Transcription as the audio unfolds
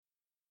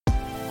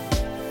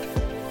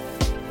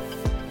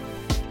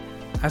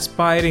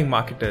Aspiring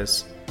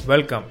marketers,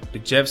 welcome to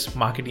Jeff's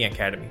Marketing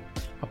Academy,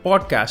 a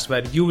podcast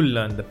where you will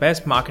learn the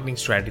best marketing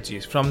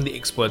strategies from the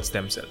experts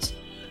themselves.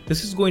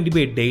 This is going to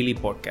be a daily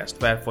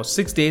podcast where for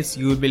 6 days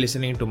you will be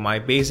listening to my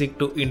basic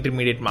to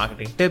intermediate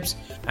marketing tips,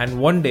 and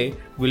one day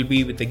we'll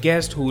be with a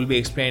guest who will be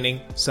explaining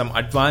some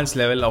advanced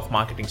level of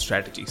marketing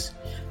strategies.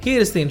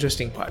 Here is the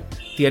interesting part.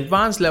 The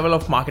advanced level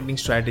of marketing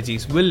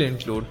strategies will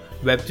include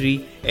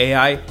Web3,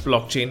 AI,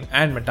 blockchain,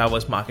 and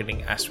metaverse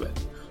marketing as well.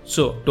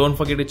 So don't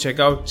forget to check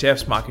out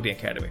Jeff's Marketing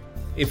Academy.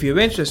 If you're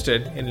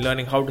interested in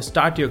learning how to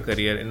start your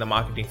career in the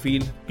marketing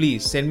field,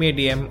 please send me a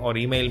DM or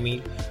email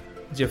me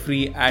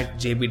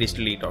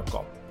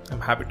jeffrey@jbdigitally.com.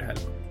 I'm happy to help.